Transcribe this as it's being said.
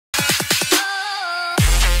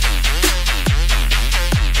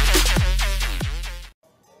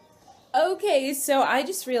Okay, so I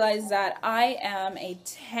just realized that I am a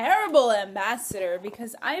terrible ambassador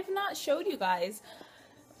because I have not showed you guys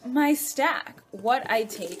my stack, what I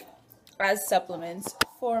take as supplements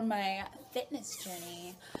for my fitness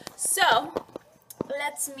journey. So,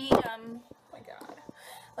 let me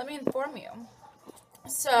inform you.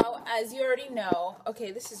 So, as you already know, okay,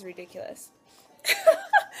 this is ridiculous.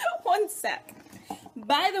 One sec.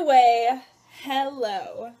 By the way,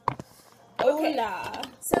 hello. Okay. Hola.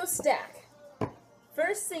 So, stack.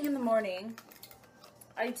 First thing in the morning,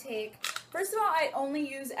 I take, first of all, I only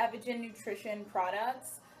use Evogen nutrition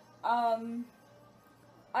products. I'm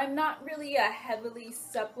not really a heavily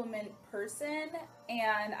supplement person,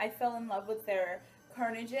 and I fell in love with their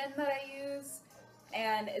Carnigen that I use,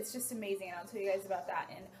 and it's just amazing, and I'll tell you guys about that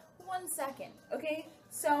in 1 second, okay?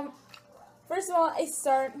 So, first of all, I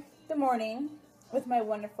start the morning with my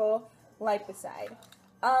wonderful Liposide.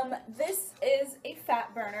 This is a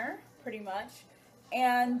fat burner, pretty much,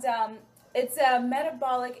 and it's a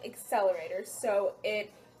metabolic accelerator, so it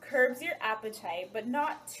curbs your appetite, but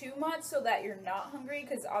not too much so that you're not hungry,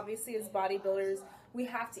 because obviously as bodybuilders, we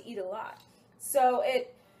have to eat a lot. So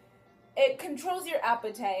it controls your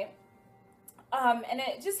appetite, and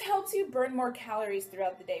it just helps you burn more calories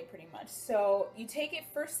throughout the day, pretty much. So you take it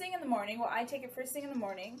first thing in the morning. Well, I take it first thing in the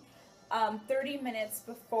morning, 30 minutes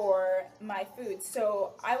before my food.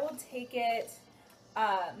 So I will take it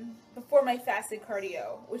before my fasted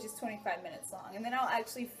cardio, which is 25 minutes long. And then I'll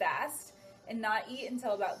actually fast and not eat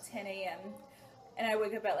until about 10 a.m. and I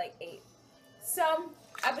wake up at like 8. So,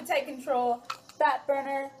 appetite control, fat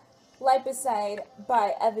burner, Liposide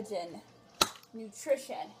by Evogen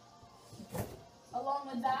Nutrition. Along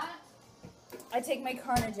with that, I take my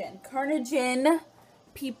Carnigen. Carnigen,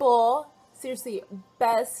 people, seriously,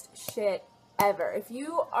 best shit ever. If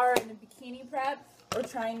you are in a bikini prep or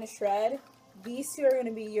trying to shred, these two are going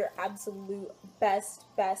to be your absolute best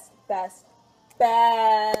friends.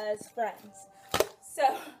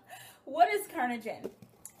 So, what is Carnigen?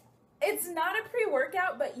 It's not a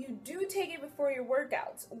pre-workout, but you do take it before your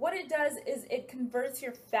workouts. What it does is it converts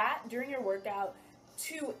your fat during your workout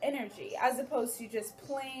to energy, as opposed to just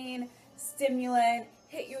plain stimulant,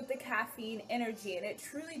 hit you with the caffeine energy. And it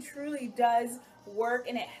truly does work,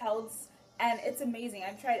 and it helps, and it's amazing.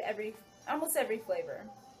 I've tried almost every flavor.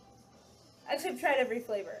 Actually, I've tried every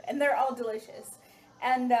flavor, and they're all delicious.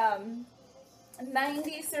 And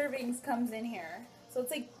 90 servings comes in here. So it's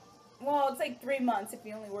like 3 months if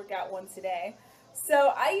you only work out once a day.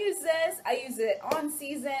 So I use this. I use it on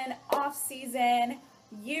season, off season,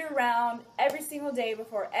 year round, every single day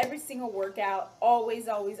before every single workout. Always.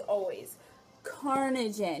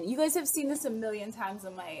 Carnigen. You guys have seen this a million times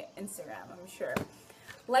on my Instagram, I'm sure.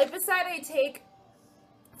 Liposide I take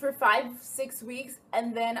for 5-6 weeks,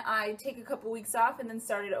 and then I take a couple weeks off and then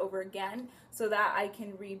start it over again so that I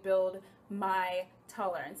can rebuild my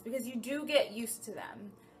tolerance, because you do get used to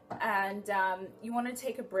them, and you want to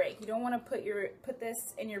take a break. You don't want to put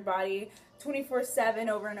this in your body 24/7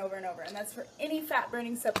 over and over, and that's for any fat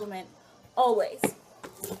burning supplement, always.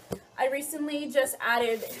 I recently just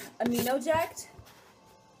added AminoJect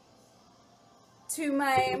to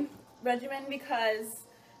my regimen because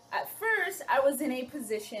at first I was in a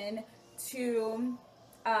position to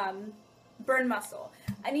burn muscle.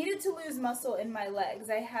 I needed to lose muscle in my legs.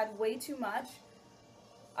 I had way too much,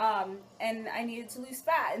 and I needed to lose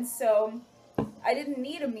fat, and so I didn't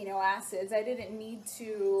need amino acids. I didn't need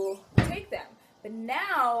to take them. But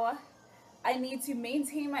now I need to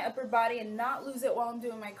maintain my upper body and not lose it while I'm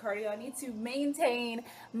doing my cardio. I need to maintain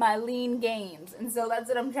my lean gains, and so that's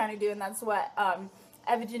what I'm trying to do, and that's what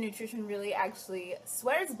Evogen Nutrition really actually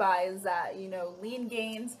swears by, is that, you know, lean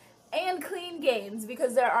gains and clean gains,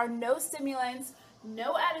 because there are no stimulants,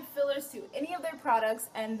 no added fillers to any of their products,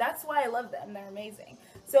 and that's why I love them. They're amazing.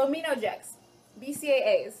 So AminoJect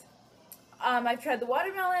BCAAs. I've tried the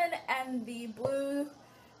watermelon and the blue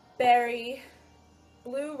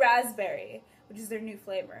raspberry, which is their new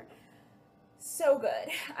flavor. So good.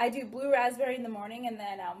 I do blue raspberry in the morning and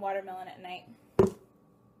then watermelon at night.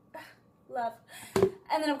 Love.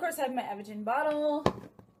 And then of course I have my Evogen bottle,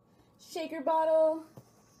 shaker bottle,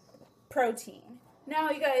 protein. Now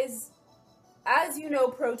you guys, as you know,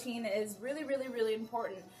 protein is really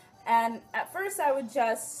important. And at first I would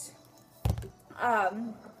just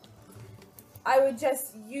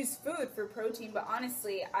use food for protein, but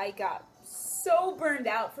honestly I got so burned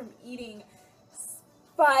out from eating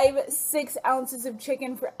 5-6 ounces of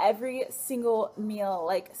chicken for every single meal,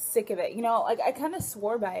 like sick of it, you know, like I kind of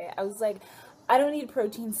swore by it. I was like, I don't need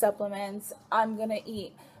protein supplements, I'm gonna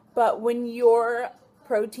eat. But when your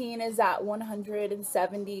protein is at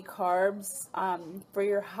 170 carbs for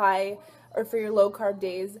your high or for your low carb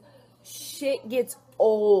days, shit gets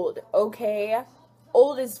old, okay?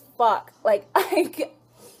 Old as fuck. Like,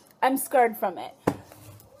 I'm scarred from it.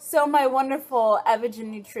 So my wonderful Evogen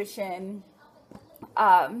Nutrition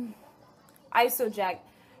IsoJect,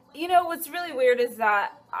 you know, what's really weird is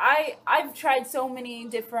that I've tried so many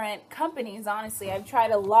different companies, honestly. I've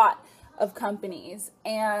tried a lot of companies,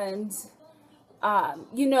 and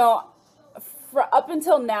you know, up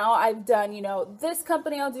until now, I've done, you know, this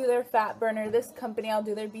company I'll do their fat burner, this company I'll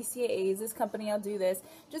do their BCAAs, this company I'll do this,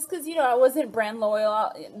 just because, you know, I wasn't brand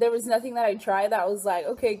loyal. There was nothing that I tried that was like,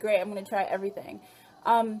 okay, great, I'm going to try everything.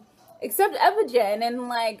 Except Evogen, and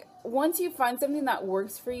like, once you find something that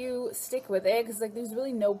works for you, stick with it, because like, there's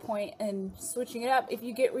really no point in switching it up if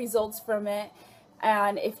you get results from it,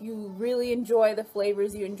 and if you really enjoy the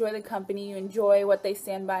flavors, you enjoy the company, you enjoy what they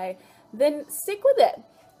stand by, then stick with it.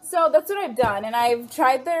 So that's what I've done, and I've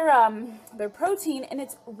tried their protein, and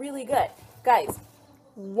it's really good. Guys,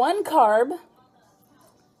 1 carb,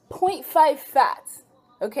 0.5 fats,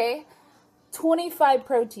 okay? 25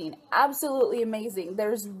 protein, absolutely amazing.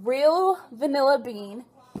 There's real vanilla bean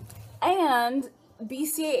and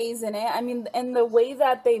BCAAs in it. I mean, and the way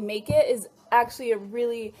that they make it is actually a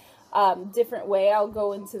really different way. I'll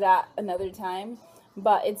go into that another time,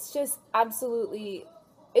 but it's just absolutely,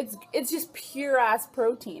 it's just pure ass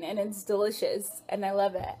protein, and it's delicious, and I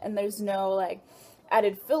love it. And there's no like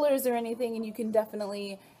added fillers or anything, and you can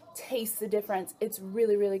definitely taste the difference. It's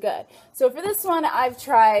really, really good. So for this one, I've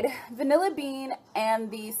tried vanilla bean and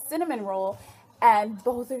the cinnamon roll, and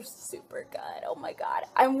both are super good. Oh my god.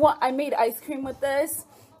 I made ice cream with this.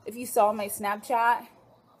 If you saw my Snapchat,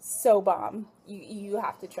 so bomb. You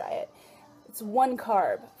have to try it. It's 1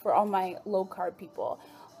 carb for all my low carb people.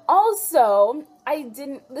 Also,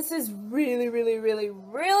 this is really, really, really,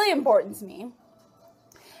 really important to me.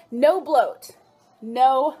 No bloat.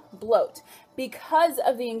 No bloat. Because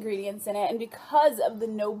of the ingredients in it, and because of the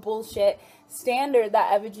no bullshit standard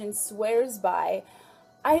that Evogen swears by,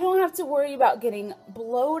 I don't have to worry about getting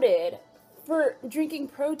bloated for drinking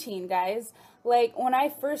protein, guys. Like, when I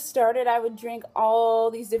first started, I would drink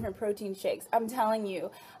all these different protein shakes. I'm telling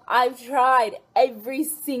you, I've tried every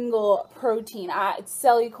single protein.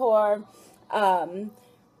 Cellucor,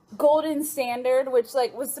 Golden Standard, which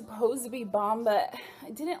like was supposed to be bomb, but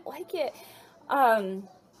I didn't like it.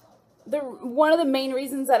 One of the main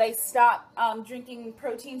reasons that I stopped drinking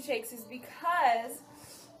protein shakes is because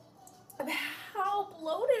of how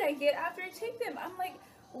bloated I get after I take them. I'm like,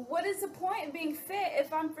 what is the point of being fit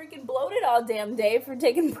if I'm freaking bloated all damn day for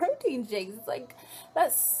taking protein shakes? It's like,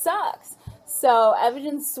 that sucks. So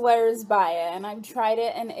Evogen swears by it, and I've tried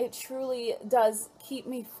it, and it truly does keep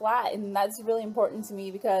me flat, and that's really important to me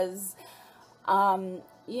because,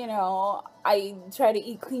 you know, I try to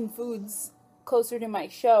eat clean foods closer to my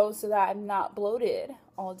show so that I'm not bloated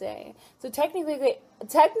all day. So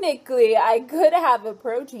technically I could have a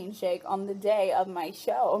protein shake on the day of my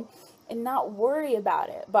show and not worry about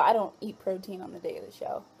it. But I don't eat protein on the day of the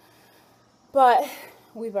show. But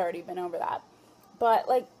we've already been over that. But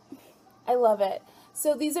like, I love it.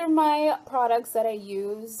 So these are my products that I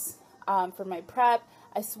use for my prep.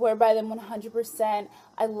 I swear by them 100%.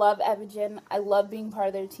 I love Evogen. I love being part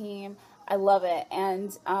of their team. I love it.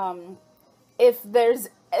 And if there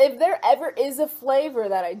ever is a flavor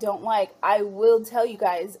that I don't like, I will tell you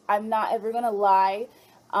guys. I'm not ever gonna lie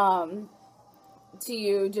to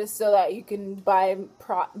you just so that you can buy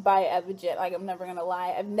Evogen. Like, I'm never gonna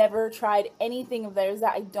lie. I've never tried anything of theirs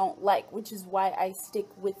that I don't like, which is why I stick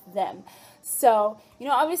with them. So, you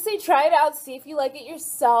know, obviously try it out, see if you like it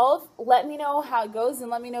yourself. Let me know how it goes,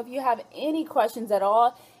 and let me know if you have any questions at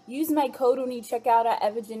all. Use my code when you check out at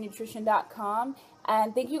evogennutrition.com.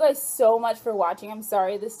 And thank you guys so much for watching. I'm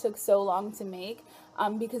sorry this took so long to make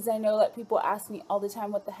because I know that people ask me all the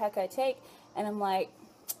time what the heck I take, and I'm like,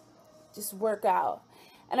 just work out.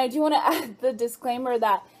 And I do want to add the disclaimer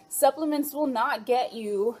that supplements will not get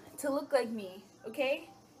you to look like me, okay?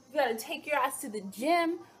 You got to take your ass to the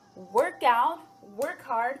gym, work out, work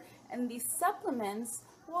hard, and these supplements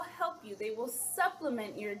will help you. They will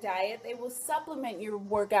supplement your diet. They will supplement your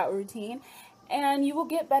workout routine, and you will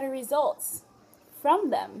get better results from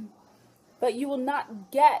them. But you will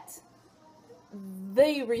not get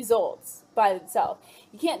the results by itself.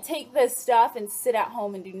 You can't take this stuff and sit at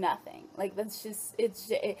home and do nothing. Like, that's just,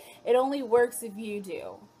 it only works if you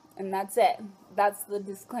do. And that's it. That's the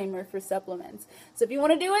disclaimer for supplements. So if you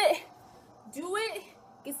want to do it,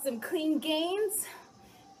 get some clean gains,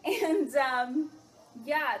 and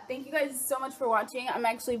yeah, thank you guys so much for watching. I'm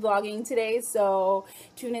actually vlogging today, so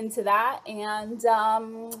tune into that. And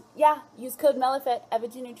yeah, use code MELIFIT at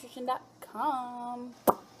EvogenNutrition.com.